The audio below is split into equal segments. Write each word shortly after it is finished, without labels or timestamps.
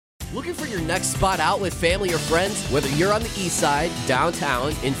Looking for your next spot out with family or friends? Whether you're on the east side,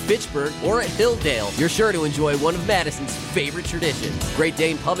 downtown, in Fitchburg, or at Hilldale, you're sure to enjoy one of Madison's favorite traditions. Great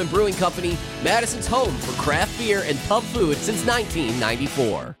Dane Pub and Brewing Company, Madison's home for craft beer and pub food since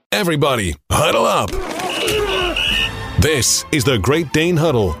 1994. Everybody, huddle up. This is the Great Dane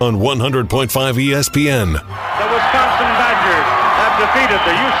Huddle on 100.5 ESPN. The Wisconsin Badgers have defeated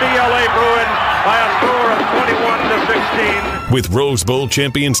the UCLA Bruins by a score of 21-16. With Rose Bowl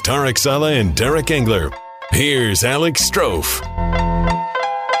champions Tarek, Saleh, and Derek Engler. Here's Alex Strouf.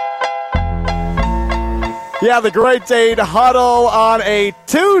 Yeah, the Great Dane Huddle on a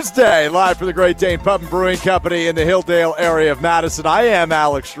Tuesday, live from the Great Dane Pub and Brewing Company in the Hilldale area of Madison. I am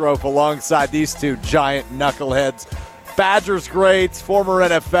Alex Strouf alongside these two giant knuckleheads, Badgers greats, former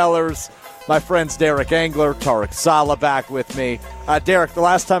NFLers, my friends Derek Engler, Tarek Saleh back with me. Derek, the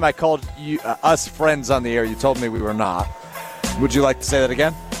last time I called you, us friends on the air, you told me we were not. Would you like to say that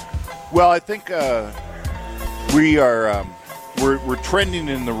again? Well, I think we are we're trending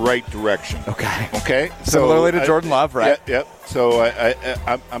in the right direction. Okay. Similarly to Jordan Love, right? Yep. So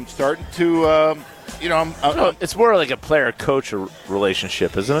I'm starting to, it's more like a player-coach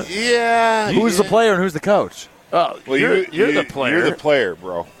relationship, isn't it? Yeah. Who's the player and who's the coach? Oh, well, you're the player. You're the player,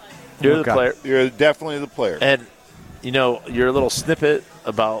 bro. You're the player. You're definitely the player. And, your little snippet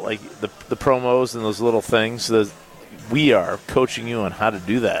about, like, the promos and those little things, we are coaching you on how to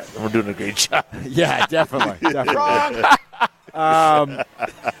do that. And we're doing a great job. Yeah, definitely. I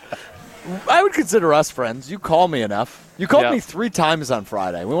would consider us friends. You call me enough. You called me 3 times on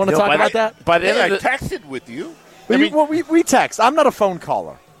Friday. We want to talk about that? By the end, I texted with you. We text. I'm not a phone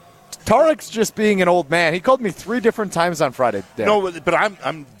caller. Tarek's just being an old man. He called me 3 different times on Friday. No, but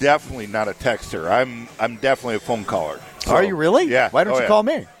I'm definitely not a texter. I'm definitely a phone caller. So, are you really? Yeah. Why don't you call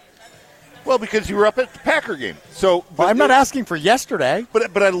me? Well, because you were up at the Packer game. So, well, I'm not asking for yesterday.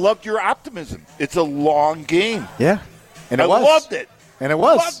 But I loved your optimism. It's a long game. Yeah. And I loved it. And it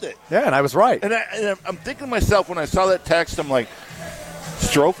was. Loved it. Yeah, and I was right. And I'm thinking to myself when I saw that text, I'm like,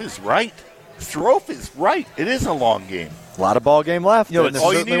 Strouf is right. Strouf is right. It is a long game. A lot of ball game left.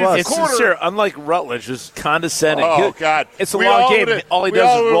 All you need is it's sincere. Unlike Rutledge, who's condescending. Oh, God. It's a long game. All he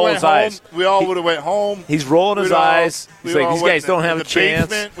does is roll his eyes. We all would have went home. He's rolling his eyes. He's like, these guys don't have a chance.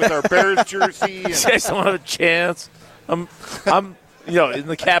 With our Bears jersey. These guys don't have a chance. I'm in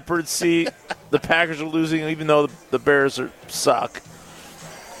the catbird seat. The Packers are losing, even though the Bears suck.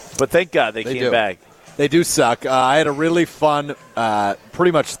 But thank God they came back. They do suck. I had a really fun,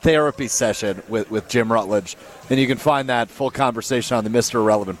 pretty much therapy session with Jim Rutledge, and you can find that full conversation on the Mr.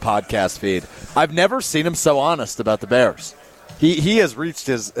 Irrelevant podcast feed. I've never seen him so honest about the Bears. He has reached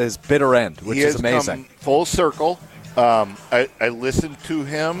his bitter end, which is amazing. Come full circle. I listened to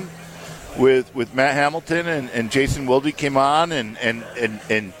him with Matt Hamilton and Jason Wilde came on,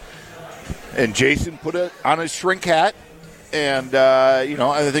 and Jason put it on his shrink hat, and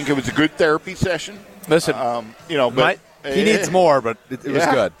I think it was a good therapy session. Listen, but he needs more, but it was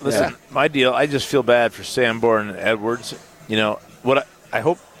good. Listen, my deal, I just feel bad for Sanborn and Edwards.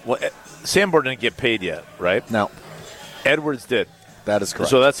 Sanborn didn't get paid yet, right? No. Edwards did. That is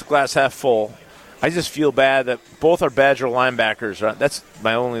correct. So that's the glass half full. I just feel bad that both our Badger linebackers, that's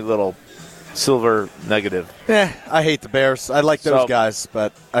my only little silver negative. I hate the Bears. I like those guys,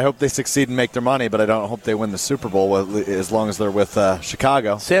 but I hope they succeed and make their money, but I don't hope they win the Super Bowl as long as they're with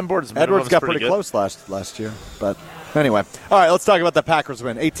Chicago. Edwards got pretty close last year, but anyway. All right, let's talk about the Packers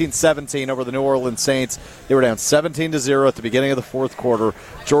win. 18-17 over the New Orleans Saints. They were down 17-0 at the beginning of the fourth quarter.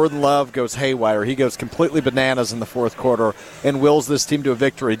 Jordan Love goes haywire. He goes completely bananas in the fourth quarter and wills this team to a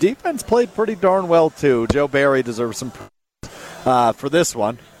victory. Defense played pretty darn well, too. Joe Barry deserves some for this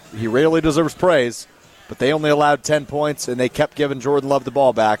one. He rarely deserves praise, but they only allowed 10 points, and they kept giving Jordan Love the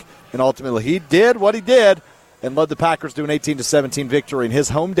ball back. And ultimately, he did what he did and led the Packers to an 18-17 victory in his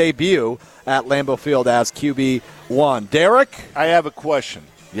home debut at Lambeau Field as QB1. Derek? I have a question.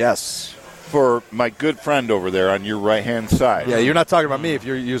 Yes. For my good friend over there on your right-hand side. Yeah, you're not talking about me if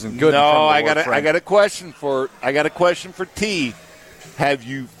you're using good. No, I got a question for T. Have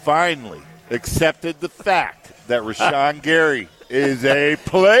you finally accepted the fact that Rashawn Gary is a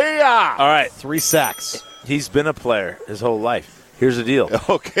player? All right. 3 sacks. He's been a player his whole life. Here's the deal.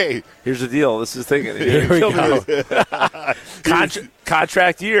 Okay. Here's the deal. This is thinking. Here we go.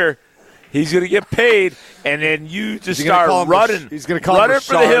 Contract year. He's going to get paid, and then you just start running. He's going to call running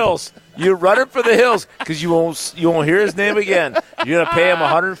for the hills. You're running for the hills because you won't hear his name again. You're going to pay him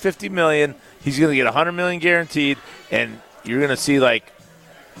 $150 million. He's going to get $100 million guaranteed, and you're going to see like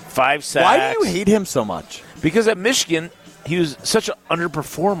 5 sacks. Why do you hate him so much? Because at Michigan, he was such an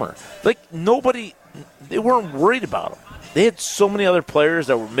underperformer. Like nobody, they weren't worried about him. they had so many other players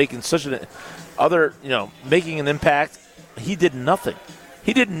that were making making an impact. He did nothing.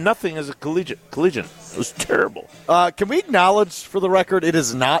 He did nothing as a collegiate. It was terrible. Can we acknowledge, for the record, it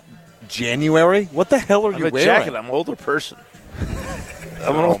is not January? What the hell are you wearing? Jacket. I'm an older person.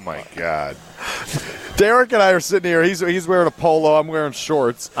 Oh, my God. Derek and I are sitting here. He's wearing a polo. I'm wearing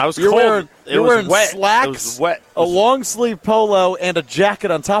shorts. I was You're cold. You're wearing wet. slacks, It was wet. a long-sleeve polo, and a jacket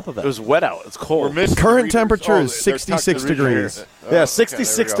on top of it. It was wet out. It's cold. Current temperature is 66 degrees. Yeah,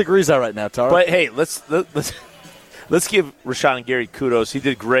 66 degrees out right now, Tarek. But, hey, let's give Rashawn and Gary kudos. He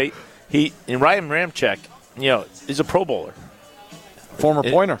did great. And Ryan Ramczyk, is a Pro Bowler. Former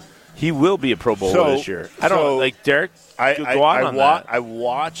pointer. He will be a Pro Bowler this year. I don't know, Derek. I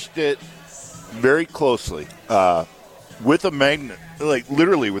watched it very closely with a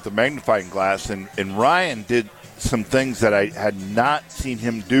literally with a magnifying glass, and Ryan did some things that I had not seen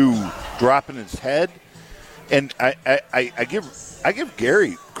him do, dropping his head, and I give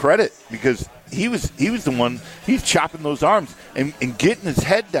Gary credit because he was the one. He's chopping those arms and getting his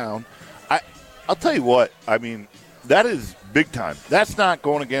head down. I'll tell you what. I mean, that is big time. That's not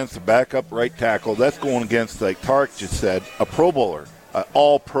going against a backup right tackle. That's going against, like Tarek just said, a Pro Bowler, an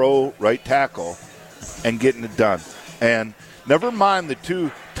all-pro right tackle, and getting it done. And never mind the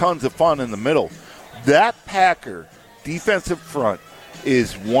 2 tons of fun in the middle. That Packer defensive front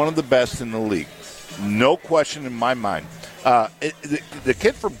is one of the best in the league. No question in my mind. The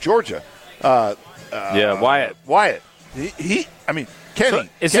kid from Georgia. Wyatt. Kenny.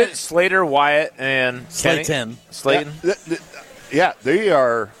 So it Slater, Wyatt, and Kenny? Slayton? Yeah, they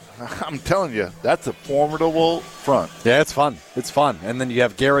are. I'm telling you, that's a formidable front. Yeah, it's fun. And then you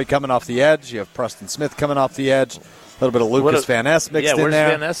have Gary coming off the edge. You have Preston Smith coming off the edge. A little bit of Lucas Van Ness mixed in there. Yeah,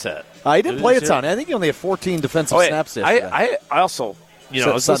 where's Van Ness at? He didn't play a ton. I think he only had 14 defensive snaps yesterday. I also,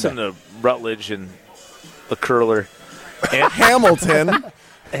 I was listening to Rutledge and the curler. And Hamilton.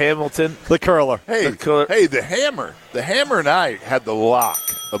 The curler. Hey, the Hammer. The Hammer and I had the lock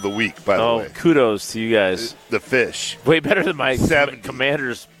of the week, by the way. Kudos to you guys. The fish. Way better than my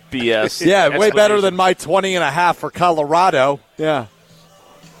Commanders BS. Yeah, way better than my 20.5 for Colorado. Yeah.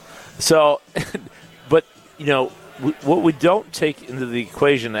 So, but, what we don't take into the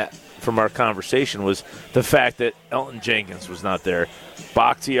equation from our conversation was the fact that Elton Jenkins was not there.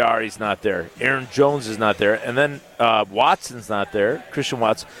 Bakhtiari's not there. Aaron Jones is not there. And then Watson's not there, Christian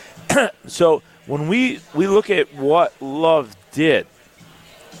Watson. So when we look at what Love did,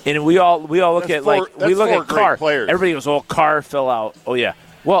 and we all look at Carr. Players. Everybody goes, Carr fell out. Oh, yeah.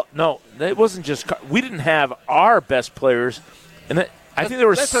 Well, no, it wasn't just Carr. We didn't have our best players. And I think there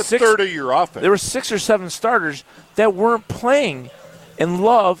were that's a third of your offense. There were 6 or 7 starters that weren't playing, and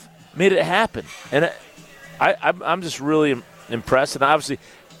Love made it happen. And I'm just really impressed. And obviously,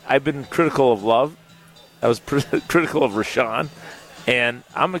 I've been critical of Love. I was critical of Rashawn. And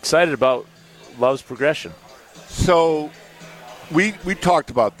I'm excited about Love's progression. So we talked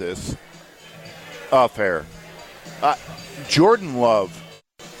about this off air. Jordan Love.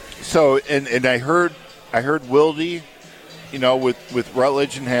 So and I heard Wildy, with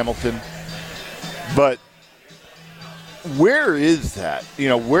Rutledge and Hamilton. But where is that?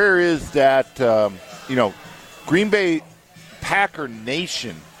 Where is that? Green Bay Packer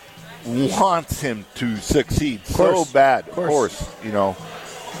Nation wants him to succeed so bad, of course.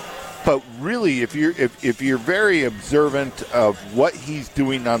 But really, if you're very observant of what he's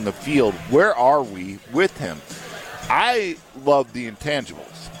doing on the field, where are we with him? I love the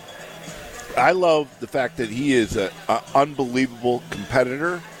intangibles. I love the fact that he is an unbelievable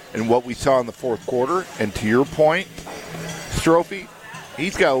competitor in what we saw in the fourth quarter. And to your point, Strouf,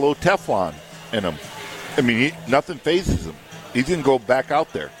 he's got a little Teflon in him. I mean, nothing phases him. He's going to go back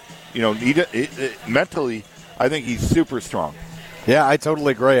out there. Mentally, I think he's super strong. Yeah, I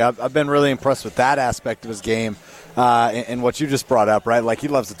totally agree. I've been really impressed with that aspect of his game and what you just brought up, right? Like, he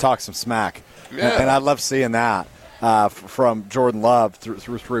loves to talk some smack. Yeah. And I love seeing that from Jordan Love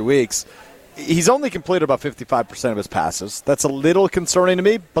through 3 weeks. He's only completed about 55% of his passes. That's a little concerning to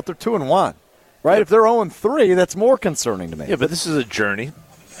me, but they're 2-1, right? Yeah. If they're 0-3, that's more concerning to me. Yeah, but this is a journey,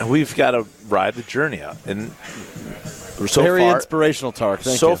 and we've got to ride the journey out. And so very far, inspirational, Tarek.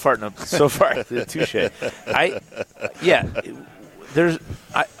 Thank you. So far, touche.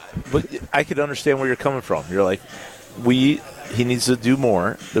 But I could understand where you're coming from. You're like, he needs to do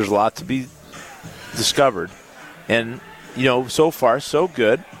more. There's a lot to be discovered, and so far so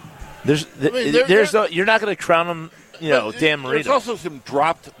good. You're not going to crown him, Dan Marino. There's also some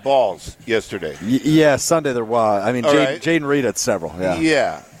dropped balls yesterday. Yeah, Sunday there was. I mean, Right. Jaden Reed had several. Yeah.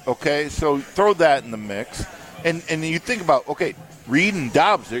 Yeah. Okay. So throw that in the mix, and you think about Reed and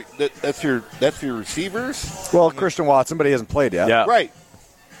Dobbs, that's your receivers? Well, Christian Watson, but he hasn't played yet. Yeah. Right.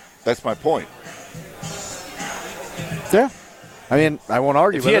 That's my point. Yeah. I mean, I won't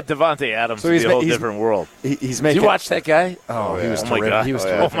argue If with he had it. Devontae Adams, it'd be a whole different world. He's making. Did you watch that guy? Oh, he was my terrific. God. He was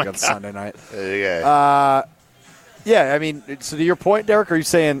terrific on Sunday night. Yeah. Yeah, I mean, so to your point, Derek, are you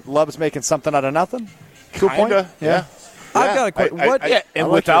saying Love's making something out of nothing? To a point? Yeah. I've got a question. And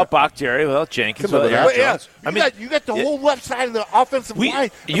without Bakhtiari, without Jenkins, without Aaron Jones. You got the whole left side of the offensive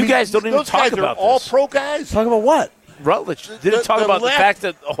line. You guys don't even talk about all this. pro guys. Talk about what? Rutledge didn't talk about the fact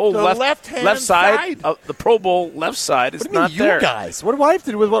that the whole left side of the Pro Bowl left side is not there. You guys? What do I have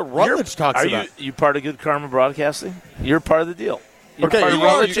to do with what Rutledge talks about? Are you part of Good Karma Broadcasting? You're part of the deal. You're Okay, part of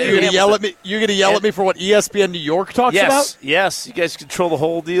Rutledge you're going to yell at me. You're going to yell at me for what ESPN New York talks about? Yes, you guys control the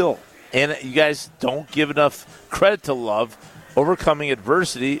whole deal, and you guys don't give enough credit to Love overcoming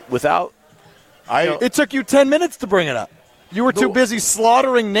adversity without. It took you 10 minutes to bring it up. You were too busy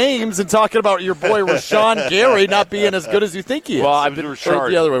slaughtering names and talking about your boy Rashawn Gary not being as good as you think he is. Well, I've been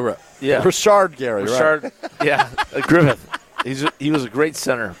Rashard. The other way around. Yeah, Rashard Gary. Rashard, right. Yeah, Griffith. He was a great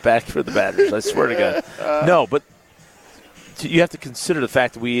center back for the Badgers. I swear to God. No, but you have to consider the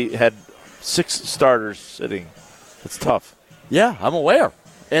fact that we had 6 starters sitting. It's tough. Yeah, I'm aware,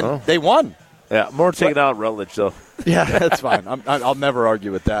 and they won. Yeah, more taking out Rutledge though. Yeah, that's fine. I'll never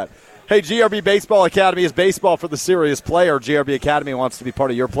argue with that. Hey, GRB Baseball Academy is baseball for the serious player. GRB Academy wants to be part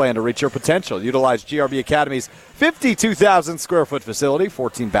of your plan to reach your potential. Utilize GRB Academy's 52,000 square foot facility,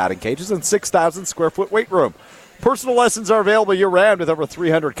 14 batting cages, and 6,000 square foot weight room. Personal lessons are available year-round with over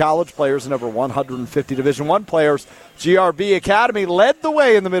 300 college players and over 150 Division I players. GRB Academy led the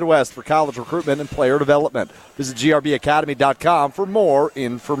way in the Midwest for college recruitment and player development. Visit grbacademy.com for more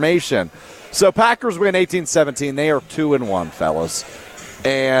information. So Packers win 18-17. They are 2-1, fellas.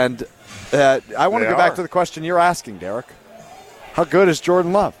 And I want to go back to the question you're asking, Derek. How good is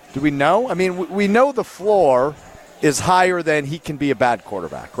Jordan Love? Do we know? I mean, we know the floor is higher than he can be a bad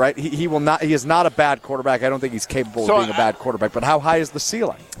quarterback, right? He will not. He is not a bad quarterback. I don't think he's capable of being a bad quarterback. But how high is the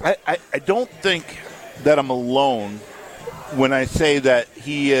ceiling? I don't think that I'm alone when I say that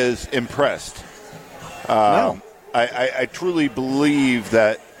he is impressed. No. I truly believe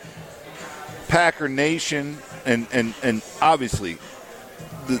that Packer Nation and obviously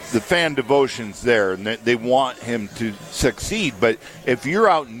the fan devotion's there, and they want him to succeed. But if you're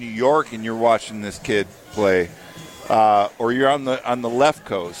out in New York and you're watching this kid play, or you're on the left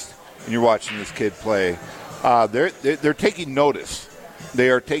coast and you're watching this kid play, they're taking notice. They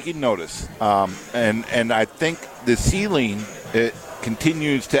are taking notice, and I think the ceiling it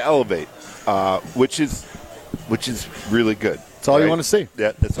continues to elevate, which is really good. That's all you want to see.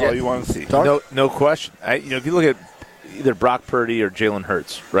 Yeah, that's all you want to see. No question. If you look at either Brock Purdy or Jalen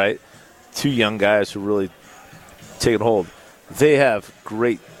Hurts, right? 2 young guys who really taken hold. They have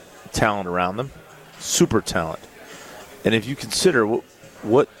great talent around them, super talent. And if you consider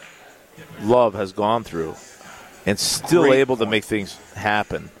what Love has gone through and still able to make things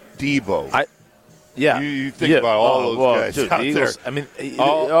happen. Debo. You think about all those guys dude, out the Eagles, there. I mean,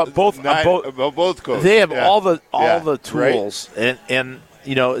 both coaches. They have all the tools, right? and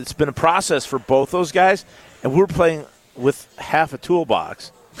it's been a process for both those guys, and we're playing with half a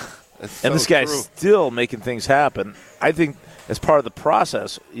toolbox, and this guy's still making things happen. I think as part of the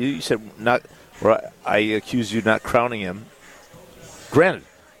process, you said not. Or I accuse you not crowning him. Granted,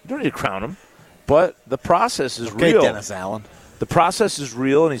 you don't need to crown him, but the process is real. Dennis Allen. The process is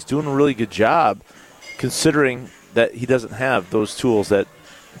real, and he's doing a really good job, considering that he doesn't have those tools that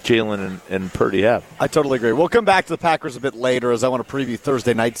Jalen and Purdy have. I totally agree. We'll come back to the Packers a bit later as I want to preview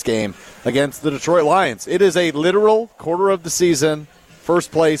Thursday night's game against the Detroit Lions. It is a literal quarter of the season,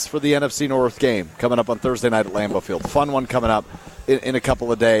 first place for the NFC North game coming up on Thursday night at Lambeau Field. Fun one coming up in a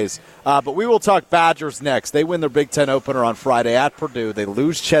couple of days. But we will talk Badgers next. They win their Big Ten opener on Friday at Purdue. They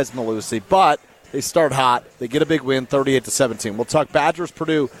lose Ches Malusi, but they start hot. They get a big win, 38-17. We'll talk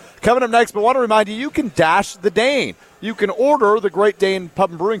Badgers-Purdue coming up next, but I want to remind you, you can dash the Dane. You can order the Great Dane Pub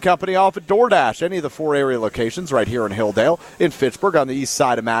and Brewing Company off at DoorDash, any of the 4 area locations right here in Hilldale, in Fitchburg on the east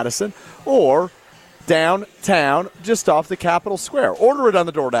side of Madison, or downtown just off the Capitol Square. Order it on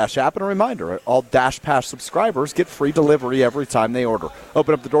the DoorDash app, and a reminder, all Dash Pass subscribers get free delivery every time they order.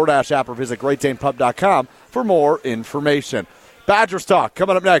 Open up the DoorDash app or visit GreatDanePub.com for more information. Badgers Talk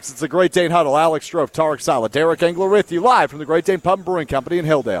coming up next. It's the Great Dane Huddle. Alex Strouf, Tarek, Saleh, Derek Engler with you live from the Great Dane Pub and Brewing Company in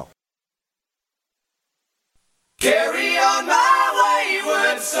Hilldale. Carry on my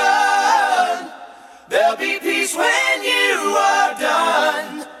wayward son. There'll be peace when you are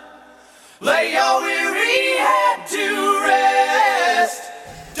done. Lay your weary head to rest.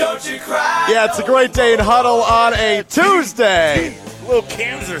 Don't you cry. Yeah, it's a great day in Huddle on a Tuesday. Little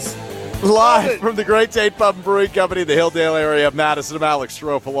Kansas. Live from the Great Dane Pub and Brewing Company, the Hilldale area of Madison. I'm Alex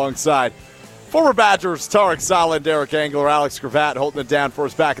Strouf alongside former Badgers Tarek, Saleh, and Derek Engler. Alex Cravatt holding it down for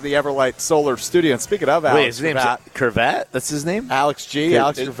us back in the Everlight Solar Studio. And speaking of Alex his name's Cravatt? That's his name? Alex G.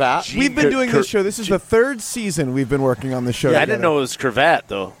 Alex Cravatt. We've been doing this show. This is the third season we've been working on this show. Yeah, I didn't know it was Cravatt,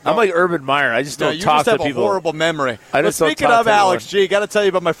 though. I'm like Urban Meyer. I just don't talk to people. You just have a horrible memory. But speaking of Alex G., got to tell you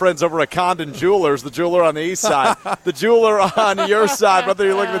about my friends over at Condon Jewelers, the jeweler on the east side, the jeweler on your side, whether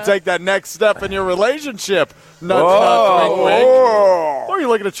you're looking to take that next step in your relationship. Nudge, wink, wink. Or you're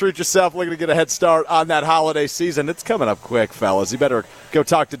looking to treat yourself, looking to get a head start on that holiday season. It's coming up quick, fellas. You better go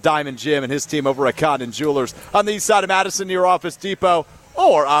talk to Diamond Jim and his team over at Condon Jewelers on the east side of Madison near Office Depot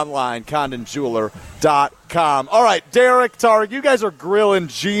or online, condonjeweler.com. All right, Derek, Tarek, you guys are grilling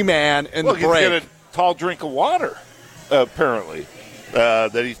G-Man in the break. He's got a tall drink of water, apparently,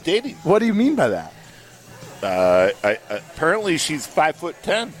 that he's dating. What do you mean by that? Apparently she's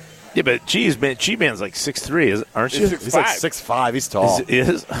 5'10". Yeah, but G-Man's like 6'3", aren't you? He's like 6'5". He's tall.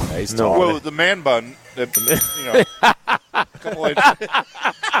 Is? Yeah, he's tall. Well, the man bun, a couple inches.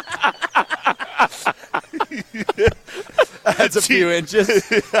 That's a few inches.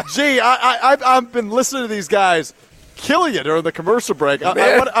 Gee, I've been listening to these guys killing it during the commercial break.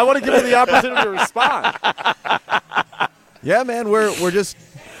 I want to give them the opportunity to respond. Yeah, man, we're just.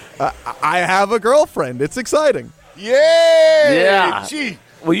 I have a girlfriend. It's exciting. Yeah. Gee.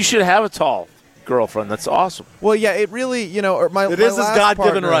 Well, you should have a tall girlfriend. That's awesome. Well, yeah, it really, it is his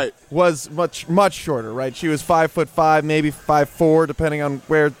God-given right. Was much shorter, right? She was 5'5", maybe 5'4", depending on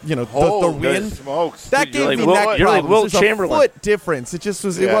where the wind. Smokes. That gave me neck problems. You're like Wilt There's Chamberlain. a foot difference. It just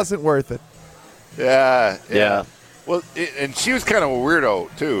was. It wasn't worth it. Yeah. Well, and she was kind of a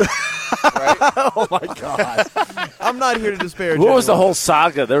weirdo too. Right? Oh my God! I'm not here to disparage. What was the whole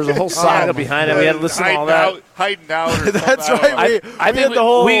saga? There was a whole saga behind it. We had to listen to all that. Hiding out. That's right. I think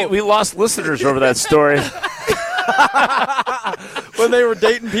we lost listeners over that story. When they were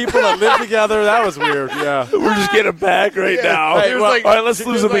dating people that lived together, that was weird. Yeah, we're just getting back now. Hey, all right, let's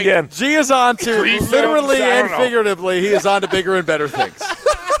lose them again. G is on to literally and figuratively. He is on to bigger and better things.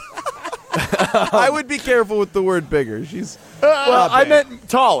 I would be careful with the word bigger. She's I meant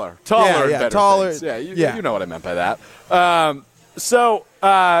taller and better taller. things. You know what I meant by that. So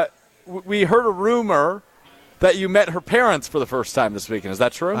we heard a rumor that you met her parents for the first time this weekend. Is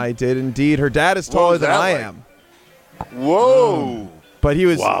that true? I did indeed. Her dad is taller than I am. Whoa. But he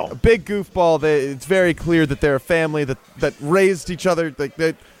was a big goofball. It's very clear that they're a family that raised each other.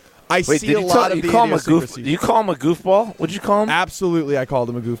 See a lot of the idiosyncrasies. You call him a goofball? What'd you call him? Absolutely, I called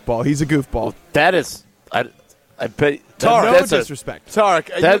him a goofball. He's a goofball. That is, I bet. No disrespect.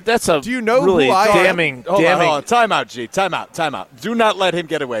 Tarek, that's a do you know really who I am? damning. Hold on. Time out, G. Time out. Do not let him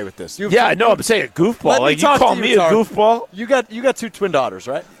get away with this. I know. I'm saying a goofball. Like you call me a goofball? You got two twin daughters,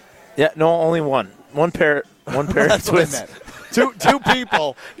 right? Yeah. No, only one. One pair of twins. Two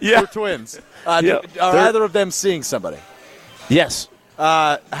people. Who are twins. Are either of them seeing somebody? Yes.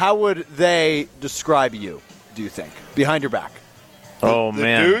 How would they describe you, do you think, behind your back? The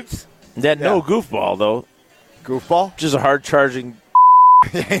dudes? No goofball, though. Goofball? Just a hard-charging.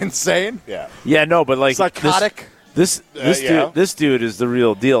 Insane? Yeah. Yeah, no, but like. Psychotic? This dude is the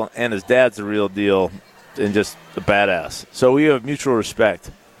real deal, and his dad's the real deal, and just a badass. So we have mutual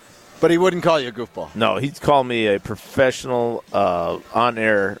respect. But he wouldn't call you a goofball? No, he'd call me a professional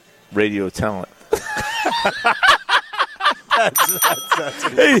on-air radio talent.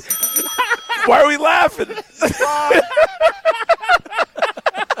 Hey, why are we laughing?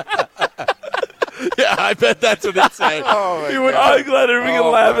 Yeah, I bet that's what he'd say. I'm glad everybody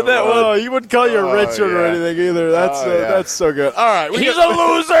can laugh at that one. Oh, he wouldn't call you Richard or anything either. That's so good. All right. He's a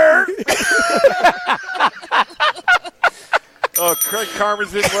loser. Craig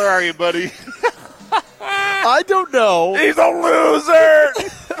Karmazin, where are you, buddy? I don't know. He's a loser.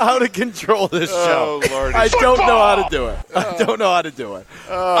 How to control this show. Oh, Lord. I don't know how to do it.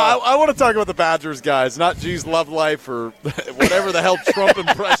 I want to talk about the Badgers, guys, not G's love life or whatever the hell Trump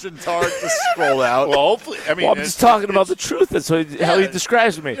impression Tarek just scrolled out. Well, hopefully. I'm just talking about the truth. That's how he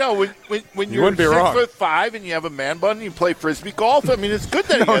describes me. When you're 6'5" and you have a man bun and you play Frisbee golf, I mean, it's good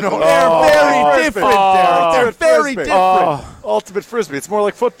that They're very different, Derek. They're very different. Ultimate Frisbee. It's more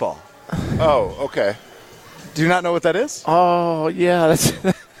like football. Oh, okay. Do you not know what that is? Oh, yeah.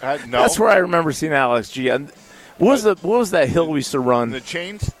 No. That's where I remember seeing Alex G. What was that hill we used to run? The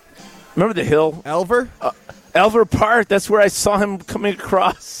chains? Remember the hill? Elver? Elver Park. That's where I saw him coming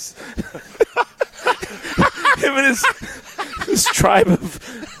across. Him and his tribe of,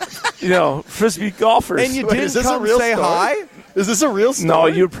 Frisbee golfers. And you didn't come say hi? Is this a real story? No,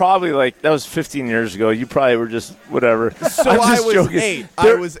 you probably that was 15 years ago. You probably were just whatever. So I was joking. 8.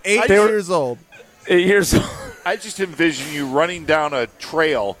 I was 8 years old. 8 years old. I just envision you running down a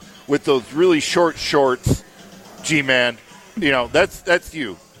trail with those really short shorts, G-Man. That's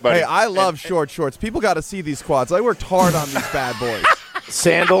you. Buddy. Hey, I love short shorts. People got to see these quads. I worked hard on these bad boys.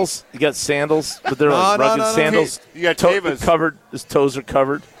 Sandals. You got sandals, but they're rugged sandals. You got Tevas. Covered. His toes are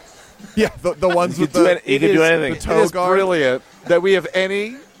covered. Yeah, the ones with you can do anything. The toe guard. Brilliant that we have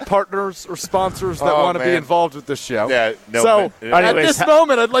any partners or sponsors that want to be involved with this show. Yeah, no. So, anyways, at this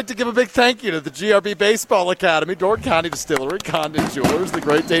moment, I'd like to give a big thank you to the GRB Baseball Academy, Door County Distillery, Condon Jewelers, the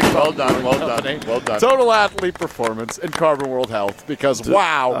Great Dane Well done. Total Athlete Performance, and Carbon World Health. Because,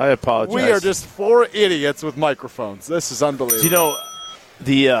 wow. I apologize. We are just 4 idiots with microphones. This is unbelievable. Do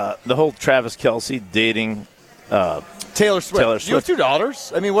you know the whole Travis Kelce dating Taylor Swift. You have Swift. 2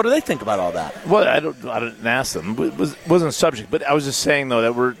 daughters? I mean, what do they think about all that? Well, I didn't ask them. It wasn't a subject, but I was just saying though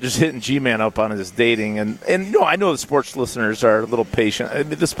that we're just hitting G-Man up on his dating, and I know the sports listeners are a little patient. At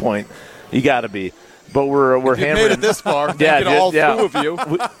this point, you got to be, but we're hammering. Made it this far. All 2 of you.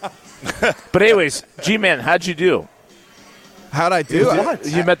 But anyways, G-Man, how'd you do? How'd I do?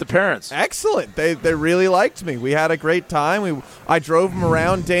 You met the parents. Excellent. They really liked me. We had a great time. I drove them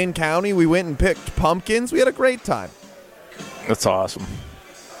around Dane County. We went and picked pumpkins. We had a great time. That's awesome.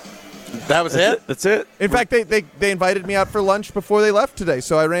 That was it? That's it. In fact, they invited me out for lunch before they left today,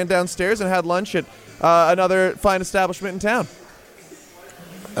 so I ran downstairs and had lunch at another fine establishment in town.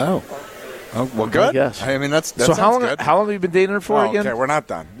 Oh, well, good. Yes. I mean, that so sounds how long? good. How long have you been dating her for again? Okay, we're not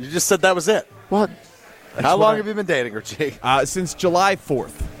done. You just said that was it. What? How long have you been dating her, G? Since July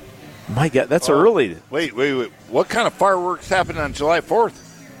 4th. My God, that's early. Wait. What kind of fireworks happened on July 4th?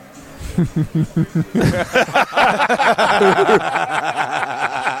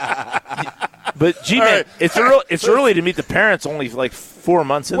 But G-Man, right. It's early to meet the parents. Only 4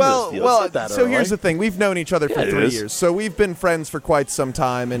 months into this deal. So here's the thing: we've known each other for 3 years, so we've been friends for quite some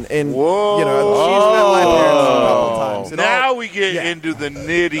time, and Whoa. she's met my parents a couple times. Now we get into the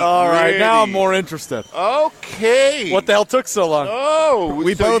nitty. All right, now I'm more interested. Okay. What the hell took so long? Oh,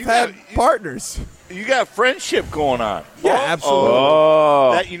 we both had partners. You got friendship going on. Yeah, absolutely.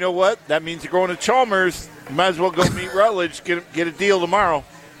 Oh. That, you know what? That means you're going to Chalmers. You might as well go meet Rutledge. Get a deal tomorrow.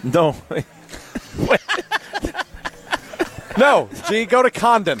 No. No, G, go to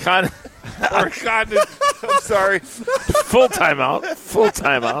Condon. Or Condon. I'm sorry. Full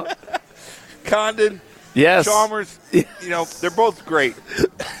timeout. Condon. Yes. Chalmers. They're both great.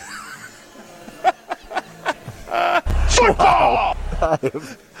 Football!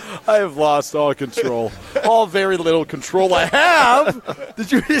 I have lost all control. All very little control I have. Did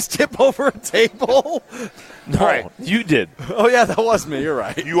you just tip over a table? No, right. You did. Oh, yeah, that was me. You're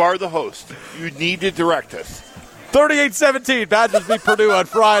right. You are the host. You need to direct us. 38-17, Badgers beat Purdue on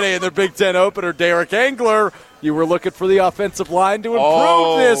Friday in their Big Ten opener. Tarek Engler, you were looking for the offensive line to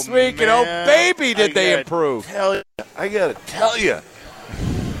improve this week, man. and baby, did they improve. I got to tell you,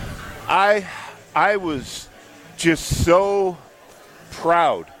 I was just so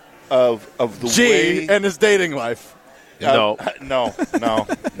proud of the way. And his dating life. No,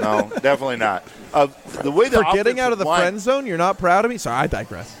 definitely not. The way the for getting out of the line, friend zone, you're not proud of me? Sorry, I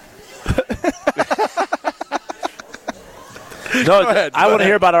digress. No, I want to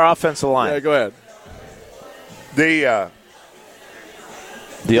hear about our offensive line. Yeah, go ahead.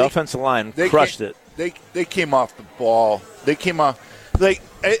 The offensive line crushed it. They came off the ball. They came off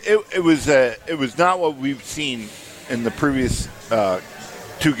it was not what we've seen in the previous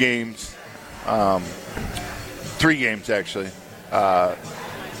 2 games, 3 games actually. I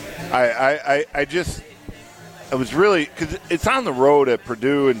was really, because it's on the road at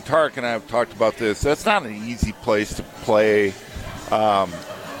Purdue, and Tarek and I have talked about this. That's not an easy place to play,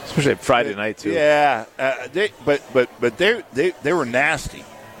 especially Friday night too. Yeah, but they were nasty.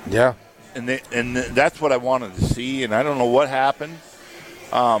 Yeah, and that's what I wanted to see, and I don't know what happened.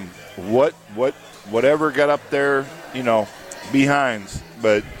 Whatever got up there, behinds,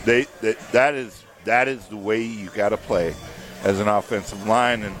 but that is the way you got to play as an offensive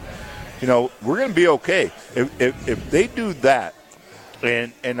line, and we're going to be okay if they do that,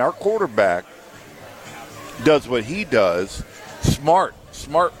 and our quarterback does what he does, smart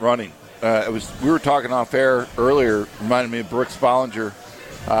running. We were talking off air earlier, reminded me of Brooks Bollinger.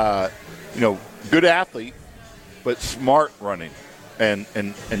 Good athlete, but smart running, and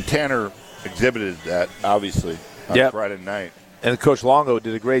Tanner exhibited that obviously on Friday night. And Coach Longo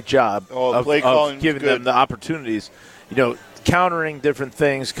did a great job of giving them the opportunities. Countering different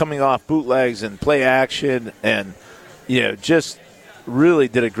things, coming off bootlegs and play action, and just really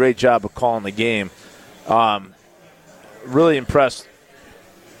did a great job of calling the game. really impressed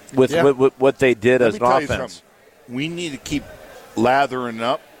with what they did as an offense. We need to keep lathering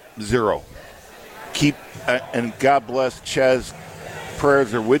up 0. Keep and God bless Ches.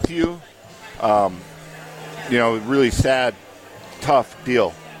 Prayers are with you. Really sad, tough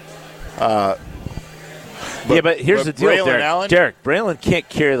deal. But here's the deal, Derek. Braylon can't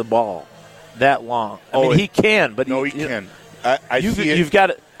carry the ball that long. I mean, he can, but he can. You've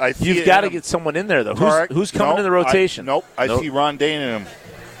got to get someone in there though. Who's coming in the rotation? I see Ron Dane in him.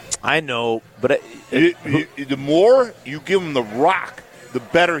 I know, but the more you give him the rock, the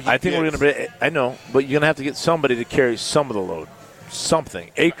better he. I think we're going to be. I know, but you're going to have to get somebody to carry some of the load.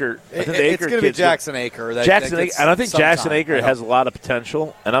 Something. Aker. I think it's going to be Jackson Aker. Jackson Aker. And I think Jackson Aker has a lot of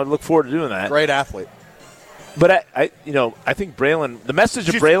potential, and I would look forward to doing that. Great athlete. But I think Braylon. The message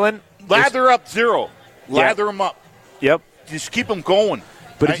of Braylon. Lather up 0. Lather him up. Yep. Just keep him going.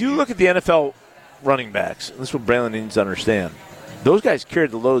 But if you look at the NFL running backs, and this is what Braylon needs to understand. Those guys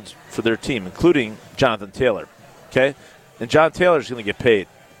carried the loads for their team, including Jonathan Taylor. Okay? And John Taylor's going to get paid,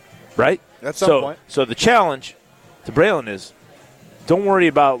 right? At some point. So the challenge to Braylon is don't worry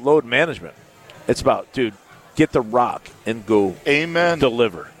about load management. It's about, dude, get the rock and go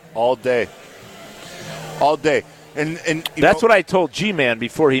deliver. All day. All day. And that's what I told G-Man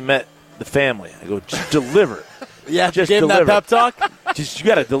before he met the family. I go, just deliver. Yeah, just give him that pep talk? You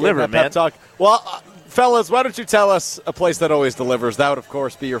got to deliver, man. Pep talk. Well, fellas, why don't you tell us a place that always delivers? That would, of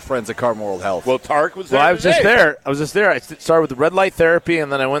course, be your friends at Carbon World Health. Well, Tarek was there. Well, I was just there. I started with the red light therapy,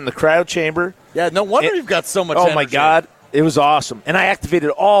 and then I went in the cryo chamber. Yeah, no wonder you've got so much energy. Oh, my God. It was awesome. And I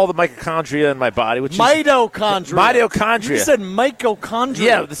activated all the mitochondria in my body. Mitochondria. You said mitochondria.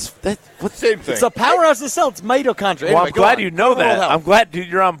 Yeah. What's the same thing? It's a powerhouse of the cell. It's mitochondria. Well, I'm glad you know that. I'm glad, dude,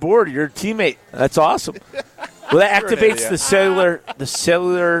 you're on board. You're a teammate. That's awesome. Well, that activates the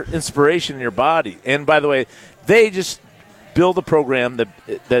cellular inspiration in your body. And, by the way, they just build a program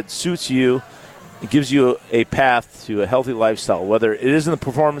that suits you. It gives you a path to a healthy lifestyle, whether it is in the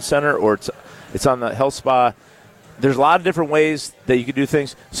performance center or it's on the health spa. There's a lot of different ways that you can do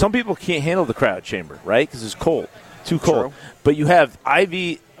things. Some people can't handle the cryo chamber, right? Because it's cold, too cold. True. But you have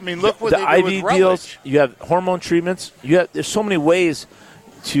IV. Look what they do with IV deals. You have hormone treatments. There's so many ways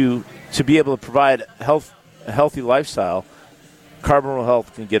to be able to provide a healthy lifestyle. Carbon World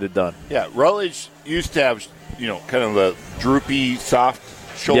Health can get it done. Yeah, Rutledge used to have kind of the droopy, soft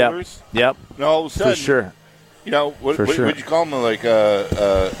shoulders. Yep. And all of a sudden, for sure. What would you call him? Like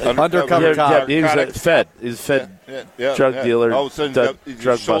undercover cop. He was fed. He's fed drug dealer. All of a sudden,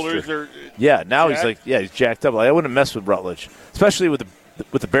 drug shoulders buster. Are now jacked? He's jacked up. I wouldn't mess with Rutledge, especially with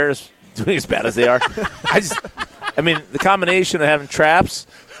the Bears doing as bad as they are. The combination of having traps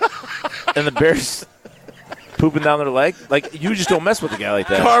and the Bears pooping down their leg, you just don't mess with a guy like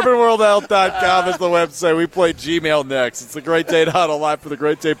that. CarbonWorldHealth.com is the website. We play Gmail next. It's the Great Dane Huddle live for the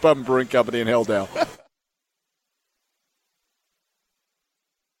Great Dane Pub and Brewing Company in Hilldale.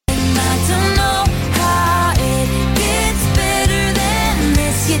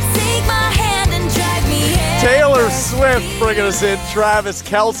 Taylor Swift bringing us in. Travis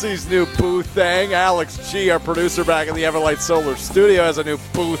Kelce's new boo thing. Alex G., our producer back in the Everlight Solar Studio, has a new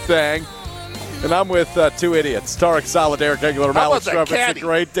boo thing. And I'm with two idiots, Tarek, Saleh, Derek Engler, and Alex Strouf. It's the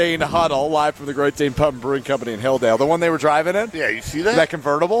Great Dane Huddle, live from the Great Dane Pub and Brewing Company in Hilldale. The one they were driving in? Yeah, you see that? That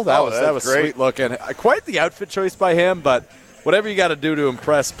convertible? That was great. Sweet looking. Quite the outfit choice by him, but whatever you got to do to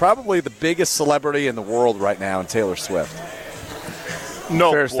impress, probably the biggest celebrity in the world right now in Taylor Swift.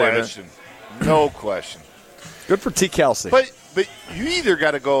 No question. No question. Good for T. Kelsey. But you either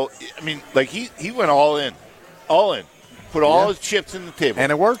got to go. He went all in, put all his chips in the table,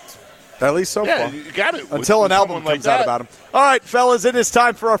 and it worked. At least so far. You got it. Until an album comes out about him. All right, fellas, it is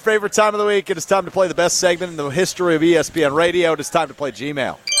time for our favorite time of the week. It is time to play the best segment in the history of ESPN Radio. It is time to play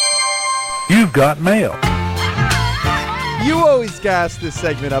Gmail. You've got mail. You always gas this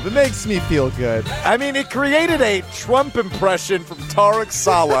segment up. It makes me feel good. It created a Trump impression from Tarek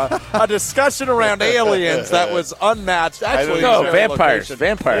Saleh, a discussion around aliens that was unmatched. Actually, vampires.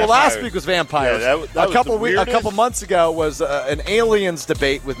 Well, last week was vampires. Yeah, that a couple months ago was an aliens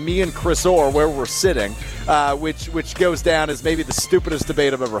debate with me and Chris Orr, where we're sitting, which goes down as maybe the stupidest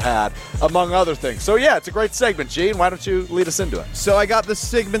debate I've ever had, among other things. So, yeah, it's a great segment, Gene. Why don't you lead us into it? So I got this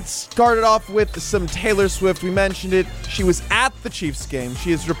segment started off with some Taylor Swift. We mentioned it. She was at the Chiefs game.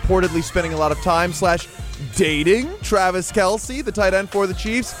 She is reportedly spending a lot of time dating Travis Kelce, the tight end for the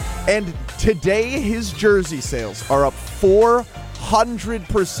Chiefs. And today, his jersey sales are up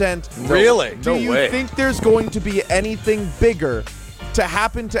 400%. Really? Do you think there's going to be anything bigger to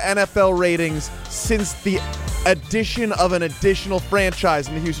happen to NFL ratings since the addition of an additional franchise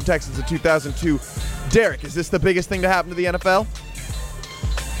in the Houston Texans in 2002. Derek, is this the biggest thing to happen to the NFL?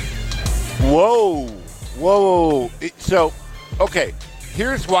 Whoa. So, okay,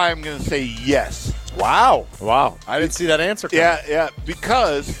 here's why I'm going to say yes. Wow. I didn't see that answer coming. Yeah,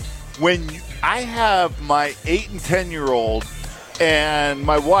 because when I have my 8 and 10-year-old and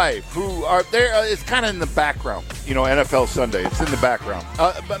my wife, who are there, it's kind of in the background. NFL Sunday, it's in the background.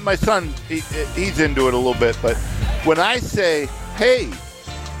 But my son, he's into it a little bit. But when I say, hey,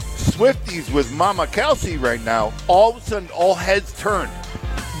 Swifties with Mama Kelsey right now, all of a sudden, all heads turn,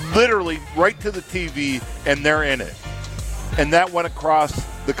 literally right to the TV, and they're in it. And that went across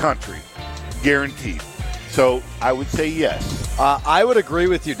the country, guaranteed. So I would say yes. I would agree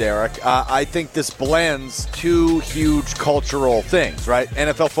with you, Derek. I think this blends two huge cultural things, right?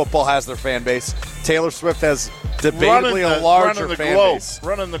 NFL football has their fan base. Taylor Swift has debatably a larger fan base.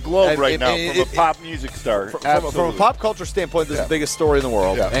 Running the globe right now from a pop music star. From a pop culture standpoint, this is the biggest story in the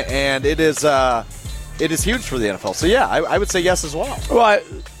world. Yeah. And it is huge for the NFL. So, yeah, I would say yes as well. Well,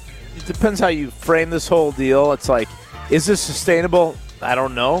 it depends how you frame this whole deal. It's like, is this sustainable? I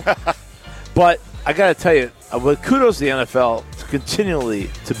don't know. But I got to tell you, kudos to the NFL to continually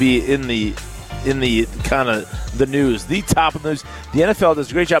to be in the kind of the news, the top of the news. The NFL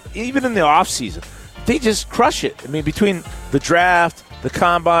does a great job, even in the offseason. They just crush it. I mean, between the draft, the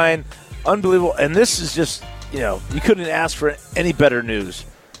combine, unbelievable. And this is just, you couldn't ask for any better news.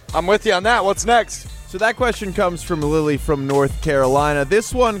 I'm with you on that. What's next? So that question comes from Lily from North Carolina.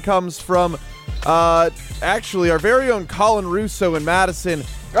 This one comes from, actually, our very own Colin Russo in Madison.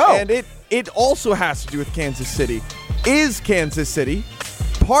 Oh. And it also has to do with Kansas City. Is Kansas City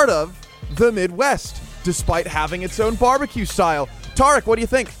part of the Midwest, despite having its own barbecue style? Tarek, what do you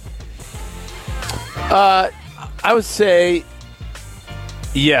think? I would say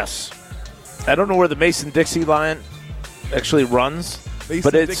yes. I don't know where the Mason-Dixie line actually runs,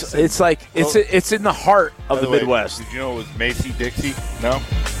 but it's in the heart of the Midwest. Did you know it was Macy-Dixie? No?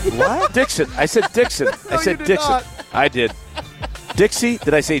 What? Dixon. I said Dixon. No, I said you did Dixon. not. I did. Dixie?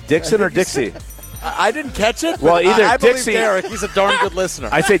 Did I say Dixon or Dixie? I didn't catch it. Well, either I Dixie. believe Derek. He's a darn good listener.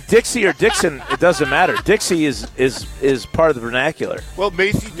 I say Dixie or Dixon. It doesn't matter. Dixie is part of the vernacular. Well,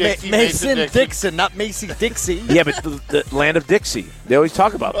 Macy-Dixie. Mason-Dixon, not Macy-Dixie. Yeah, but the land of Dixie. They always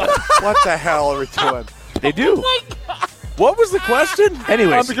talk about that. What the hell are we doing? They do. What was the question?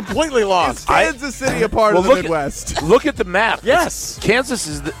 Anyways, I'm completely lost. Is Kansas City a part of the Midwest? Look at the map. Yes. Kansas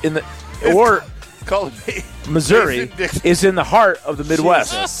is or Missouri is in the heart of the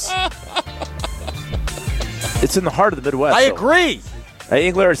Midwest. Jesus. It's in the heart of the Midwest. I agree. Hey,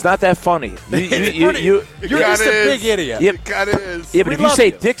 Engler, it's not that funny. You're just a big idiot. Yeah, It kind of is. yeah, but if you say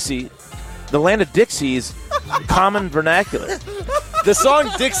Dixie, the land of Dixie is common vernacular. The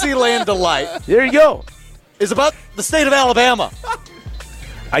song Dixieland Delight There you go. is about the state of Alabama.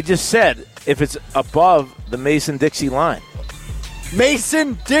 I just said if it's above the Mason-Dixie line.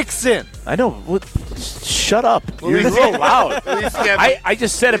 Mason-Dixon. I know. Shut up. You're so loud. I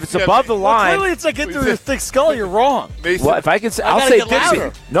just said if it's above the line. Clearly, it's like getting through your thick skull. You're wrong. Well, if I can say, I'll gotta say get Dixie.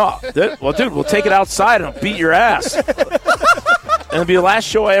 louder. No. Dude, we'll take it outside and I'll beat your ass. And it'll be the last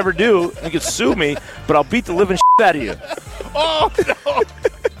show I ever do. You can sue me, but I'll beat the living shit out of you. Oh, no.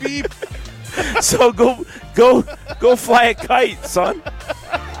 Beep. So go fly a kite, son.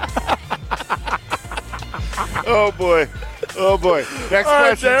 Oh, boy. Next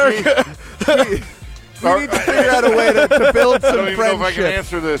question. We need to figure out a way to build some I don't even know if I can friendship.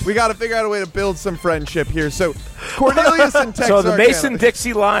 answer this. We got to figure out a way to build some friendship here. So Cornelius and Texas. So the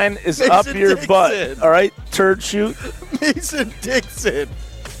Mason-Dixie line is up your butt. All right, turd shoot. Mason-Dixon.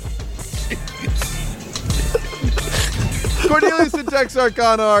 Cornelius in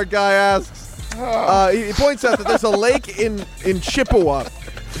Texarkana, our guy asks, he points out that there's a lake in Chippewa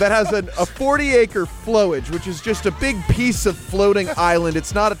that has a 40-acre flowage, which is just a big piece of floating island.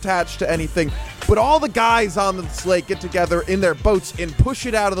 It's not attached to anything. But all the guys on this lake get together in their boats and push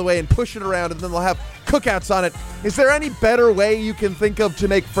it out of the way and push it around, and then they'll have cookouts on it. Is there any better way you can think of to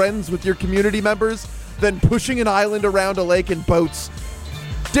make friends with your community members than pushing an island around a lake in boats?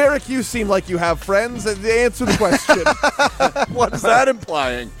 Derek, you seem like you have friends. Answer the question. What is that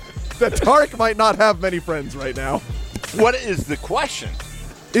implying? That Tarek might not have many friends right now. What is the question?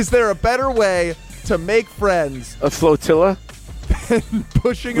 Is there a better way to make friends A flotilla? than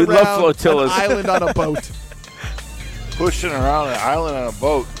pushing We love around an flotillas. island on a boat? Pushing around an island on a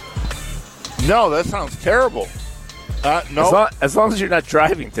boat. No, that sounds terrible. No. As long as you're not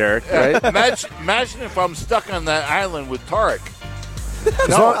driving, Tarek, right? Imagine if I'm stuck on that island with Tarek.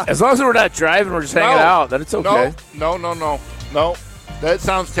 As long as we're not driving, we're just hanging out, then it's okay. No. That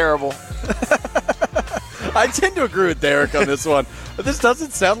sounds terrible. I tend to agree with Derek on this one. But this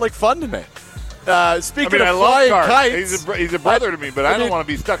doesn't sound like fun to me. Speaking of love flying Tarek. kites, He's a brother to me, but I don't want to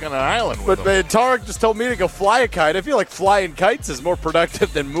be stuck on an island with him. But Tarek just told me to go fly a kite. I feel like flying kites is more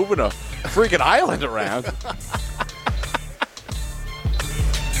productive than moving a freaking island around.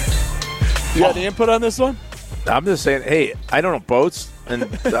 You got any input on this one? I'm just saying, hey, I don't know boats, and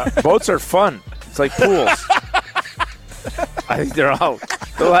boats are fun. It's like pools. I think they're all.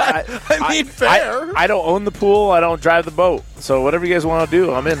 I mean, fair. I don't own the pool. I don't drive the boat. So whatever you guys want to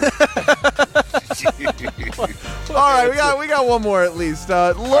do, I'm in. All right, we got one more at least.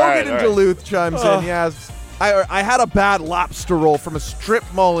 Logan in Duluth chimes in. He asks, I had a bad lobster roll from a strip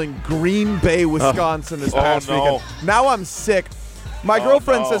mall in Green Bay, Wisconsin this past weekend. Now I'm sick. My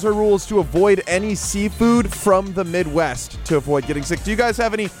girlfriend says her rule is to avoid any seafood from the Midwest to avoid getting sick. Do you guys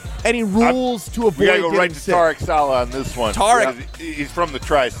have any rules to avoid getting sick? We got to go right to Tarek Saleh on this one. Tarek, he's from the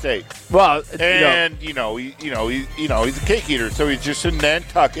tri-state. Well, and he's a cake eater, so he's just in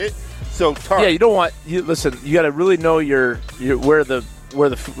Nantucket. So Tarek, yeah, you don't want. Listen, you got to really know your where the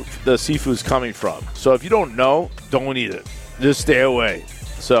seafood's coming from. So if you don't know, don't eat it. Just stay away.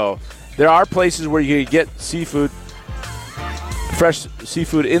 So there are places where you can get seafood. Fresh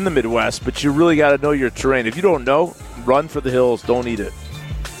seafood in the Midwest, but you really got to know your terrain. If you don't know, run for the hills. Don't eat it.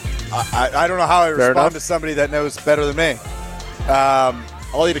 I don't know how I respond to somebody that knows better than me.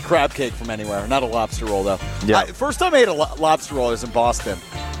 I'll eat a crab cake from anywhere, not a lobster roll, though. Yeah. First time I ate a lobster roll was in Boston,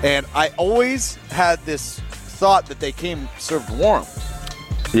 and I always had this thought that they came served warm.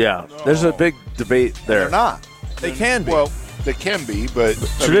 Yeah, there's a big debate there. They're not. They can be. Well, they can be, but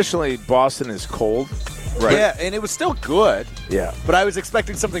traditionally Boston is cold. Right. Yeah, and it was still good. Yeah. But I was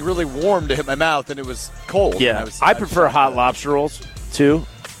expecting something really warm to hit my mouth, and it was cold. Yeah. I prefer hot lobster rolls, too.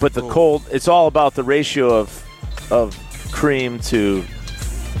 But the cold, it's all about the ratio of cream to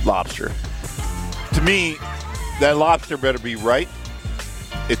lobster. To me, that lobster better be right.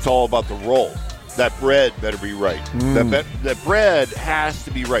 It's all about the roll. That bread better be right. That bread has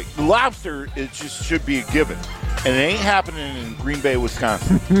to be right. The lobster, it just should be a given. And it ain't happening in Green Bay,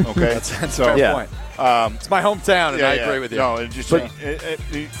 Wisconsin. Okay? That's a fair point. It's my hometown, and I agree with you. No, it just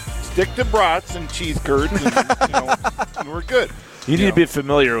stick to brats and cheese curds, and we're good. You need to be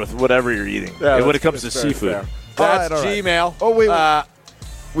familiar with whatever you're eating when it comes to seafood. Fair. That's Gmail. Oh, wait.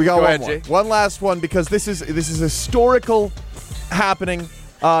 We got one more. Jay. One last one because this is historical happening.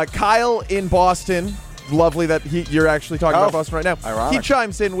 Kyle in Boston. Lovely that you're actually talking about Boston right now. Ironic. He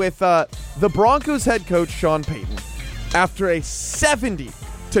chimes in with the Broncos head coach Sean Payton after a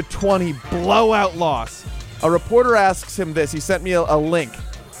 70-20 blowout loss. A reporter asks him this. He sent me a link. You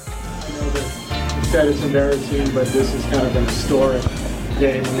said it's embarrassing, but this is kind of an historic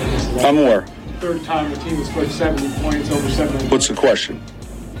game. I'm aware. Third time the team has scored 70 points over 7. What's the question?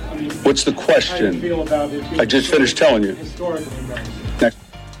 What's the question? How do you feel about it? I just finished telling you. Historically embarrassing. Next.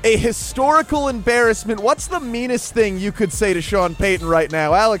 A historical embarrassment. What's the meanest thing you could say to Sean Payton right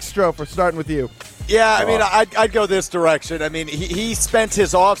now? Alex Strouf, we're starting with you. Yeah, I mean, I'd go this direction. I mean, he spent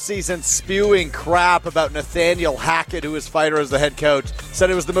his offseason spewing crap about Nathaniel Hackett, who was fighter as the head coach,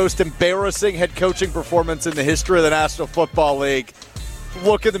 said it was the most embarrassing head coaching performance in the history of the National Football League.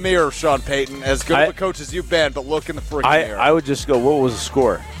 Look in the mirror, Sean Payton. As good of a coach as you've been, but look in the freaking mirror. I would just go, what was the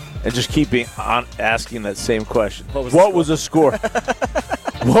score? And just keep on asking that same question. What was the score?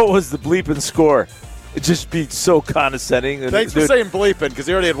 What was the bleeping score? It just be so condescending. Thanks for saying bleeping, because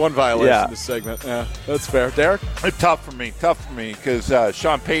he already had one violation this segment. Yeah, that's fair. Derek? It's tough for me, because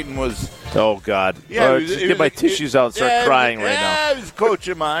Sean Payton was... Oh, God. Yeah, just get my tissues out and start crying right now. Yeah, he was a coach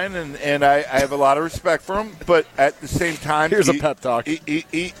of mine, and I have a lot of respect for him, but at the same time... Here's a pep talk.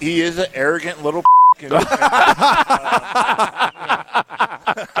 He is an arrogant little You're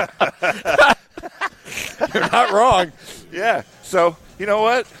not wrong. Yeah, so, you know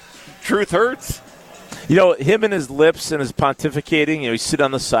what? Truth hurts. You know, him and his lips and his pontificating, he's sitting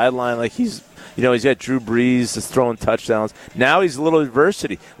on the sideline like he's got Drew Brees that's throwing touchdowns. Now he's a little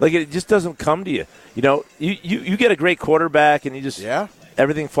adversity. Like, it just doesn't come to you. You know, you get a great quarterback and you just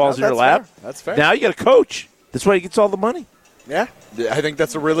everything falls in your lap. Fair. That's fair. Now you got a coach. That's why he gets all the money. Yeah, I think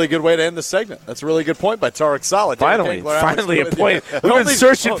that's a really good way to end the segment. That's a really good point by Tarek Saleh. Finally a point. We've been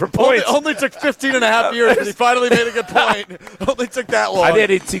searching for points. Only took 15 and a half years, but he finally made a good point. Only took that long. I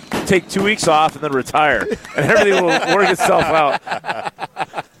had to take 2 weeks off and then retire, and everything will work itself out.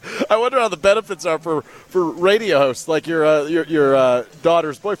 I wonder how the benefits are for radio hosts, like your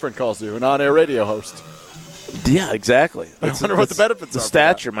daughter's boyfriend calls you, an on-air radio host. Yeah, exactly. I wonder what the benefits are. The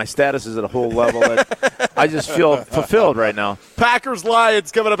stature. My status is at a whole level that I just feel fulfilled right now.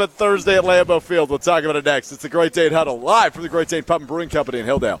 Packers-Lions coming up at Thursday at Lambeau Field. We'll talk about it next. It's the Great Dane Huddle, live from the Great Dane Pub and Brewing Company in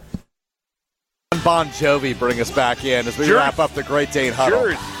Hilldale. Bon Jovi bring us back in as we wrap up the Great Dane Huddle.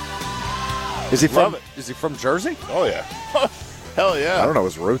 Jersey. Is he from Jersey? Oh, yeah. Hell yeah. I don't know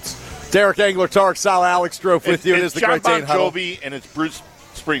his roots. Tarek, Engler, Tarek, Saleh, Alex Strouf with you. It is the Great Dane Huddle. John Bon Jovi and it's Bruce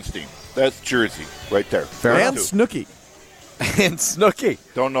Springsteen. That's Jersey right there. And Snooki. And Snooki.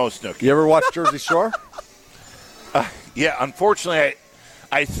 Don't know Snooki. You ever watch Jersey Shore? Yeah, unfortunately,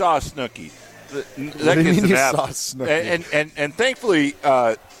 I saw Snooki. What do you mean you saw Snooki? And thankfully,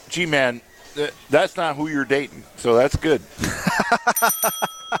 G-Man, that's not who you're dating, so that's good.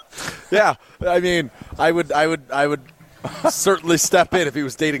 Yeah, I mean, I would certainly step in if he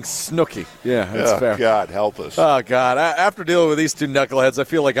was dating Snooki. Yeah, that's fair. God, help us. Oh, God. After dealing with these two knuckleheads, I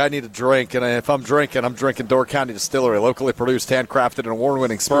feel like I need a drink. And if I'm drinking Door County Distillery, locally produced, handcrafted, and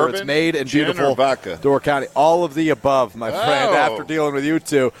award-winning spirits Bourbon, made in gin, beautiful or vodka? Door County. All of the above, my friend, after dealing with you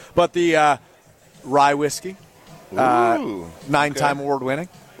two. But the rye whiskey, 9-time award-winning.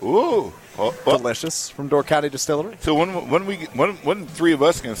 Ooh. Delicious from Door County Distillery. So when the three of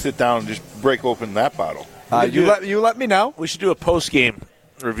us going to sit down and just break open that bottle? You let me know. We should do a post-game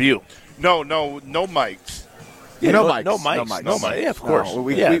review. No mics. Yeah, no mics. No mics. Yeah, of course. No,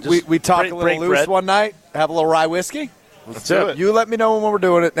 we talk a little loose bread. one night, have a little rye whiskey. Let's do it. You let me know when we're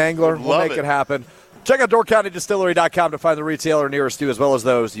doing it, Engler. We'll make it happen. Check out DoorCountyDistillery.com to find the retailer nearest you, as well as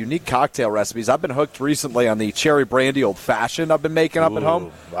those unique cocktail recipes. I've been hooked recently on the cherry brandy old fashioned I've been making up at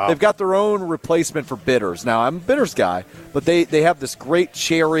home. Wow. They've got their own replacement for bitters. Now, I'm a bitters guy, but they have this great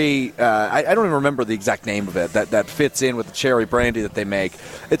cherry, I don't even remember the exact name of it, that fits in with the cherry brandy that they make.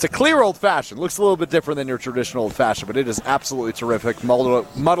 It's a clear old fashioned. Looks a little bit different than your traditional old fashioned, but it is absolutely terrific.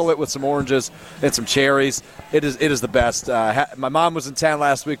 Muddle it with some oranges and some cherries. It is the best. My mom was in town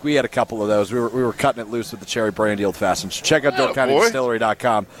last week. We had a couple of those. We were cutting it loose with the cherry brandy old fashioned. So check out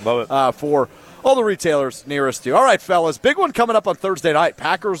DoorCountyDistillery.com for all the retailers nearest you. All right, fellas, big one coming up on Thursday night.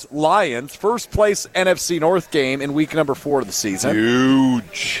 Packers-Lions, first place NFC North game in week number 4 of the season.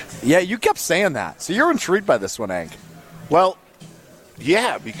 Huge. Yeah, you kept saying that. So you're intrigued by this one, Hank. Well,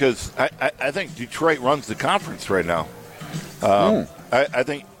 yeah, because I think Detroit runs the conference right now. I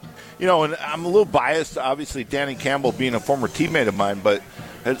think, and I'm a little biased, obviously, Danny Campbell being a former teammate of mine, but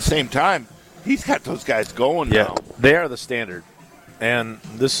at the same time, he's got those guys going now. They are the standard. And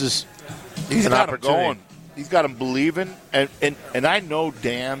this is he's an got opportunity. them going. He's got them believing. And I know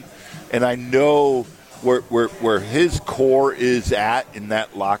Dan, and I know where his core is at in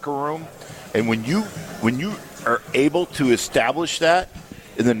that locker room. And when you are able to establish that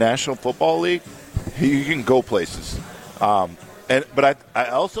in the National Football League, you can go places. But I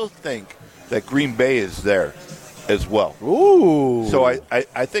also think that Green Bay is there as well. Ooh. So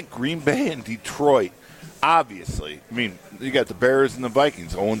I think Green Bay and Detroit, obviously, I mean, you got the Bears and the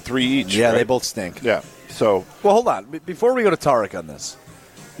Vikings, 0-3 each. Yeah, right? they both stink. Yeah. So, well, hold on. Before we go to Tarek on this,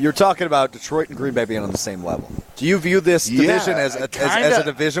 you're talking about Detroit and Green Bay being on the same level. Do you view this division as a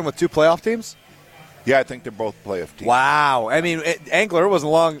division with 2 playoff teams? Yeah, I think they're both playoff teams. Wow. I mean, Engler, it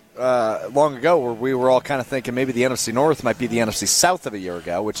wasn't long ago where we were all kind of thinking maybe the NFC North might be the NFC South of a year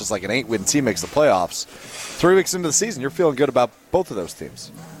ago, which is like an 8-win team makes the playoffs. 3 weeks into the season, you're feeling good about both of those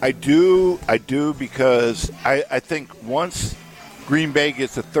teams. I do because I think once Green Bay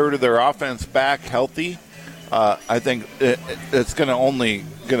gets a third of their offense back healthy, I think it's going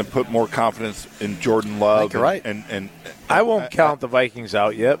to put more confidence in Jordan Love. I think you're right. And I won't count the Vikings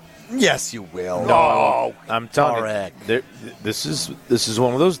out yet. Yes, you will. No, I'm telling you, this is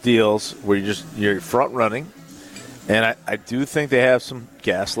one of those deals where you're front running, and I do think they have some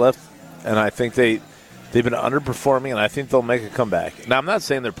gas left, and I think they've been underperforming, and I think they'll make a comeback. Now, I'm not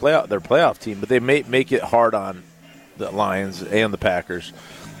saying they're playoff team, but they may make it hard on the Lions and the Packers,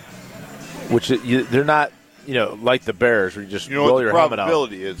 which they're not, like the Bears where you just roll your helmet out. What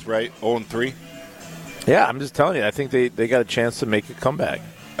the probability is, right? 0-3. Yeah, I'm just telling you. I think they got a chance to make a comeback.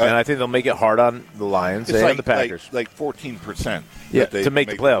 And I think they'll make it hard on the Lions and the Packers. Like 14%. Yeah, to make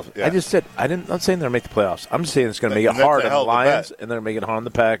the playoffs. Yeah. I just said, I'm not saying they're going to make the playoffs. I'm just saying it's going to make it hard on the Lions, and they're going to make it hard on the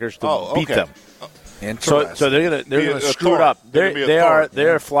Packers to beat them. So they're going to screw it up. They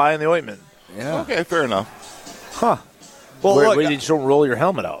are fly in the ointment. Yeah. Okay, fair enough. Huh. Well, where you just don't roll your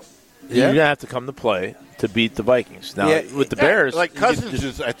helmet out. Yeah. You're going to have to come to play to beat the Vikings. Now, with the Bears. Like Cousins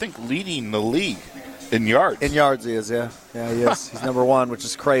is, I think, leading the league. In yards. In yards, he is, yeah. Yeah, he is. He's number 1, which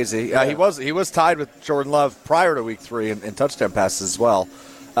is crazy. He was tied with Jordan Love prior to Week 3 in touchdown passes as well.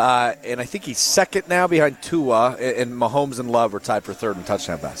 And I think he's second now behind Tua, and Mahomes and Love are tied for third in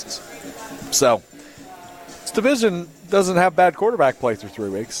touchdown passes. So, this division doesn't have bad quarterback play through 3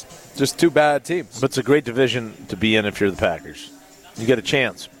 weeks. Just 2 bad teams. But it's a great division to be in if you're the Packers. You get a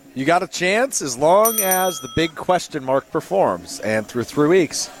chance. You got a chance as long as the big question mark performs. And through 3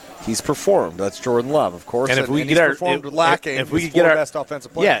 weeks, he's performed. That's Jordan Love, of course. And if we and get he's our performed lacking, if we his get four our best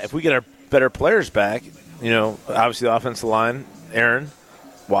offensive players. if we get our better players back, obviously the offensive line, Aaron,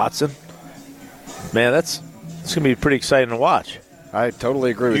 Watson, man, it's gonna be pretty exciting to watch. I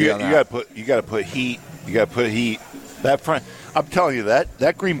totally agree with you on that. You got to put heat. You got to put heat. That front. I'm telling you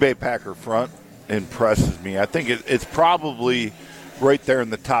that Green Bay Packer front impresses me. I think it's probably right there in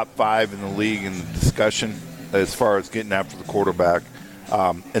the top 5 in the league in the discussion as far as getting after the quarterback.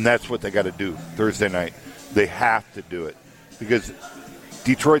 And that's what they got to do Thursday night. They have to do it because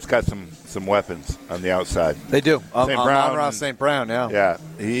Detroit's got some weapons on the outside. They do. St. Brown, yeah. Yeah,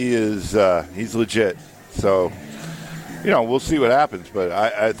 he is. He's legit. So, we'll see what happens, but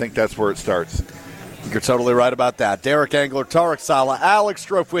I think that's where it starts. You're totally right about that. Derek Engler, Tarek Saleh, Alex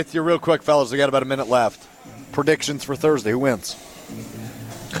Strouf with you. Real quick, fellas, we got about a minute left. Predictions for Thursday. Who wins?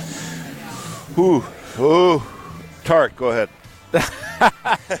 Ooh. Tarek, go ahead.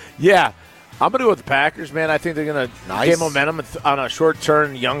 Yeah, I'm going to go with the Packers, man. I think they're going to gain momentum on a short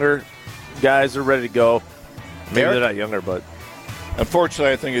turn. Younger guys are ready to go. Maybe they're not younger, but.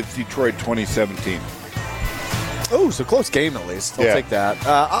 Unfortunately, I think it's Detroit 2017. Oh, so close game at least. I'll take that.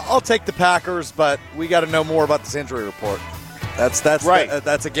 I'll take the Packers, but we got to know more about this injury report. That's right.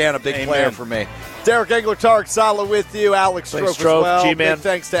 That's again a big player for me. Derek Engler, Tarek Saleh with you. Alex Strouf as well. G-Man. Big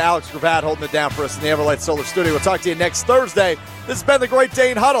thanks to Alex Gravatt holding it down for us in the Everlight Solar Studio. We'll talk to you next Thursday. This has been the Great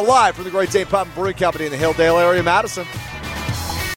Dane Huddle live from the Great Dane Pub and Brewing Company in the Hilldale area, Madison.